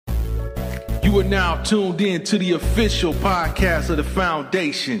You are now tuned in to the official podcast of the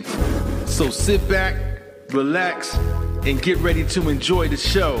Foundation. So sit back, relax, and get ready to enjoy the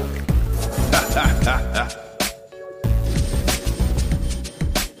show.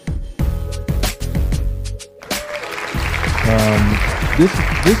 This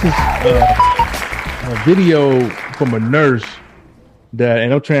is a video from a nurse that,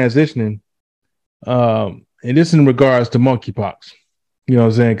 and I'm transitioning, and this is in regards to monkeypox. You know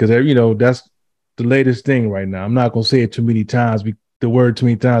what I'm saying? Because, you know, that's the latest thing right now. I'm not going to say it too many times, the word too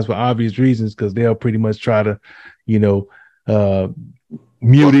many times for obvious reasons, because they'll pretty much try to, you know,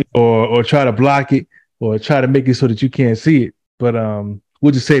 mute it or try to block it or try to make it so that you can't see it. But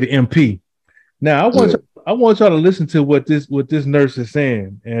we'll just say the MP. Now, I want y'all to listen to what this nurse is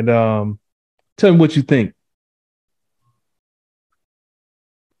saying and tell me what you think.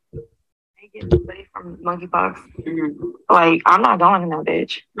 Get away from monkeypox. Like, I'm not going in that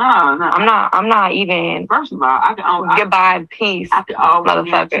bitch. No. I'm not even. First of all, goodbye, peace,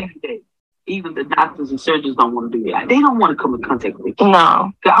 motherfucker. Even the doctors and surgeons don't want to do that. They don't want to come in contact with you.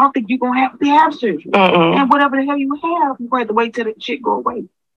 No. I don't think you're going to have to have surgery. Mm-mm. And whatever the hell you have, you have to wait till the shit go away.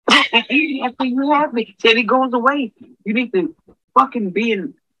 After you have it, till it goes away, you need to fucking be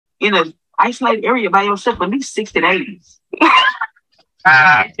in an isolated area by yourself for at least 60 days.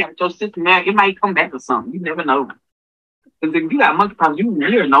 Your system, it might come back or something. You never know. Because if you got monkeypox,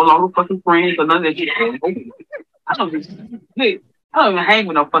 you're no longer fucking friends or none of that shit. I don't even hang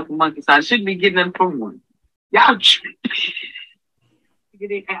with no fucking monkeys, so I shouldn't be getting them from one. Y'all,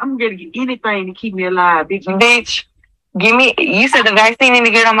 I'm gonna get anything to keep me alive, bitch. Bitch, give me. You said the vaccine need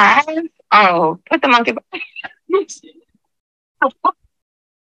to get on my ass. Oh, put the monkeypox.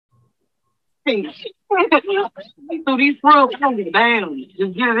 Through these frogs, down.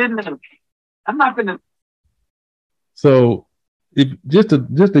 Just get it in there. I'm not gonna. So, just to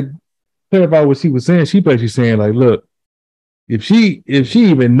clarify what she was saying, she basically saying like, look, if she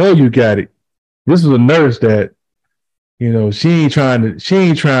even know you got it, this is a nurse that, you know, she's not trying to see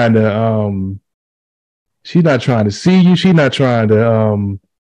you. She's not trying to,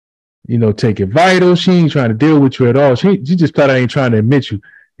 you know, take it vital. She ain't trying to deal with you at all. She just thought I ain't trying to admit you.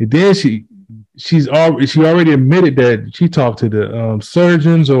 And then she already admitted that she talked to the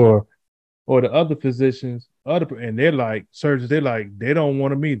surgeons or the other physicians, and they're like, surgeons, they don't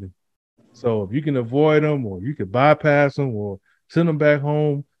want them either. So if you can avoid them or you could bypass them or send them back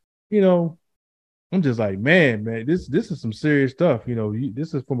home, you know, I'm just like, man, this is some serious stuff. You know,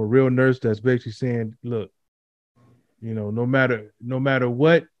 this is from a real nurse that's basically saying, look, you know, no matter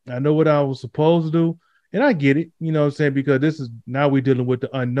what, I know what I was supposed to do. And I get it, you know what I'm saying? Because now we're dealing with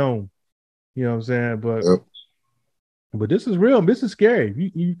the unknown, you know what I'm saying? But this is real. This is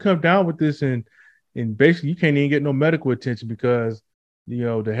scary. You come down with this and basically you can't even get no medical attention because, you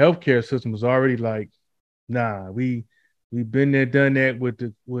know, the healthcare system is already like, nah, we've been there, done that with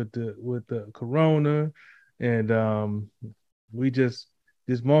the corona. And this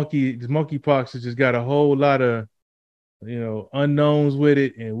monkeypox has just got a whole lot of, you know, unknowns with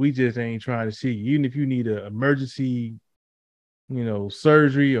it, and we just ain't trying to see. Even if you need an emergency, you know,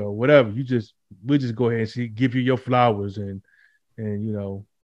 surgery or whatever, we'll just go ahead and give you your flowers and you know,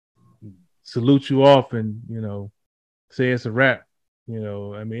 salute you off and, you know, say it's a wrap. You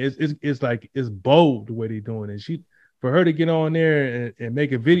know, I mean, it's like it's bold the way they're doing it. For her to get on there and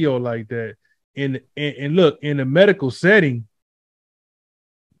make a video like that, and look, in a medical setting.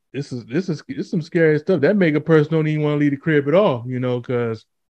 This is some scary stuff that make a person don't even want to leave the crib at all, you know, because,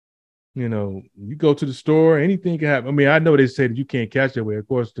 you know, you go to the store, anything can happen. I mean, I know they say that you can't catch that way. Of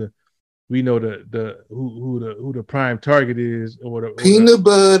course, we know who the prime target is, or the peanut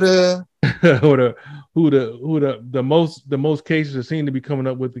butter, or the most cases are seen to be coming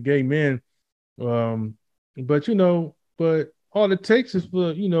up with the gay men. But you know, all it takes is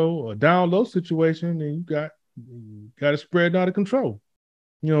for, you know, a down low situation, and you got it spread out of control.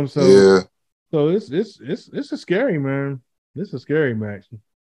 You know what I'm saying? Yeah. So it's a scary, man. This is scary, Max.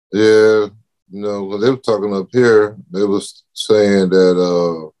 Yeah. You know, when they were talking up here, they was saying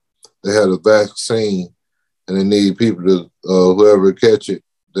that they had a vaccine and they need people to, whoever catch it,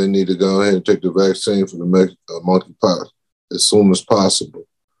 they need to go ahead and take the vaccine for the monkeypox as soon as possible.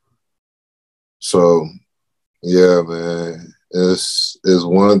 So, yeah, man, it's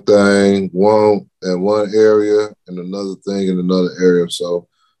one thing, one in one area and another thing in another area. So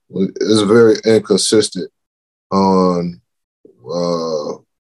it's very inconsistent on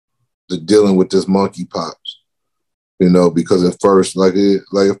the dealing with this monkeypox, you know, because at first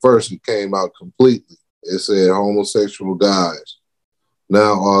it came out completely. It said homosexual guys.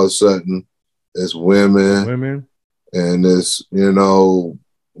 Now all of a sudden it's women. And it's, you know,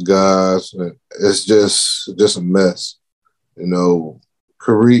 guys. And it's just a mess. You know,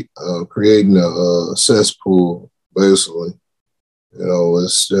 creating a cesspool, basically. You know,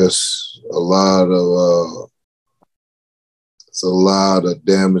 it's just a lot of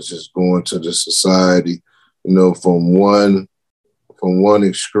damages going to the society. You know, from one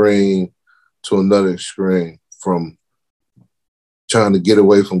extreme to another extreme. From trying to get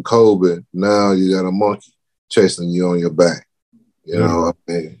away from COVID, now you got a monkey chasing you on your back. You know,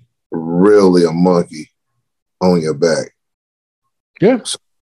 I mean, really a monkey on your back. Yeah.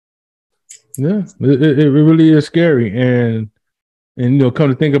 Yeah, it really is scary. And you know, come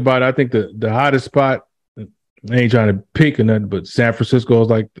to think about it, I think the hottest spot, I ain't trying to pick or nothing, but San Francisco is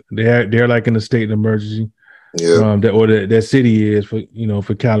like they're like in a state of emergency. Yeah. That city is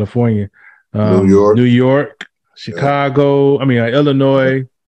for California. New York, Chicago, Illinois,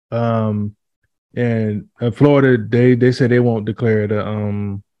 and Florida, they say they won't declare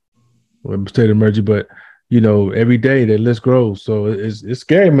the state of emergency, but you know, every day that list grows. So it's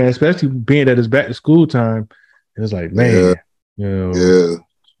scary, man, especially being that it's back to school time. And it's like, man, you know,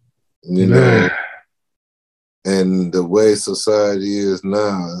 and the way society is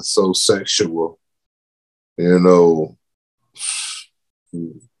now is so sexual. You know,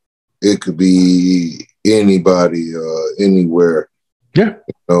 it could be anybody, anywhere. Yeah.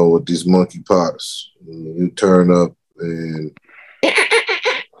 You know, with these monkeypox, you turn up and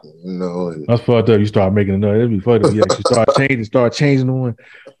you know, and that's fucked up. You start making another. It'd be fucked up. You actually start changing the one.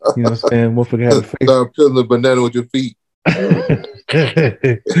 You know what I'm saying? Motherfucker have a face. Start peeling the banana with your feet.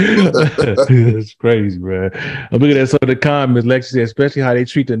 It's crazy, bro. I'm looking at some of the comments, Lexi said, especially how they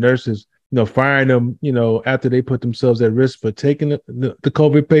treat the nurses. You know, firing them, you know, after they put themselves at risk for taking the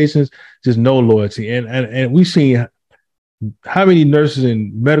COVID patients, just no loyalty. And we've seen how many nurses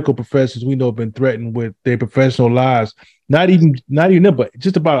and medical professions we know have been threatened with their professional lives. Not even them, but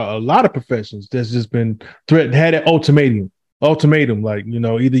just about a lot of professions that's just been threatened, had an ultimatum, like, you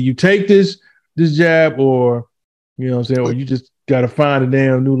know, either you take this jab or, you know what I'm saying, or you just got to find a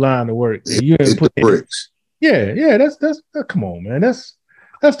damn new line to work. You ain't put the bricks. Yeah, that's come on, man. That's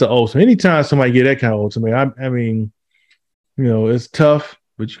the ultimate. Anytime somebody get that kind of ultimate, I mean, you know, it's tough,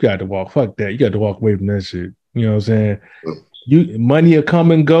 but you got to walk. Fuck that. You got to walk away from that shit. You know what I'm saying? Money will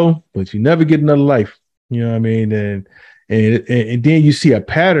come and go, but you never get another life. You know what I mean? And then you see a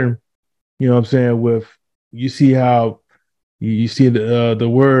pattern. You know what I'm saying? You see how you see the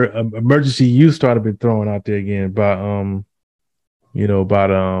word emergency use started being thrown out there again about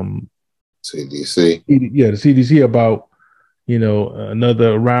CDC. Yeah, the CDC about, you know,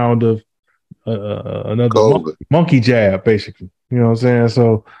 another round of another monkey jab, basically. You know what I'm saying?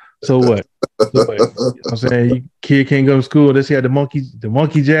 So what? You know what I'm saying? Kid can't go to school. Let's have the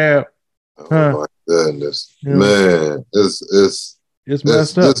monkey jab. Oh my goodness, you know, man! It's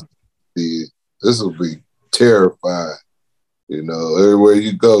messed up. This will be terrifying. You know, everywhere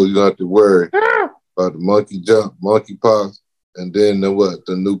you go, you don't have to worry about the monkeypox, and then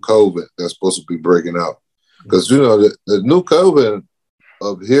the new COVID that's supposed to be breaking out. Because you know the new COVID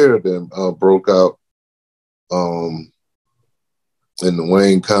up here then broke out in the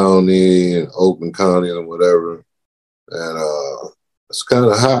Wayne County and Oakland County and whatever, and it's kind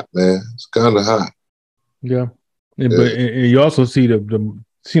of hot, man. It's kind of hot. Yeah, but you also see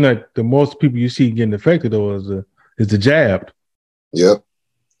seem like the most people you see getting affected though is the jab. Yep.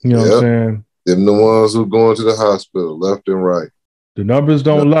 You know what I'm saying? Them the ones who going to the hospital left and right. The numbers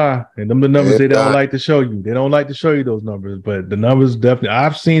don't lie, and them the numbers they don't like to show you. They don't like to show you those numbers, but the numbers definitely.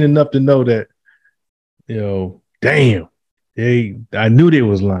 I've seen enough to know that, you know, damn, I knew they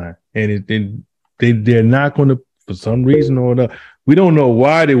was lying, and they're not going to, for some reason or another. We don't know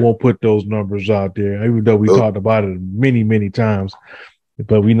why they won't put those numbers out there, even though we talked about it many, many times.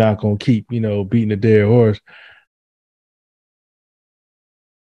 But we're not going to keep, you know, beating the dead horse.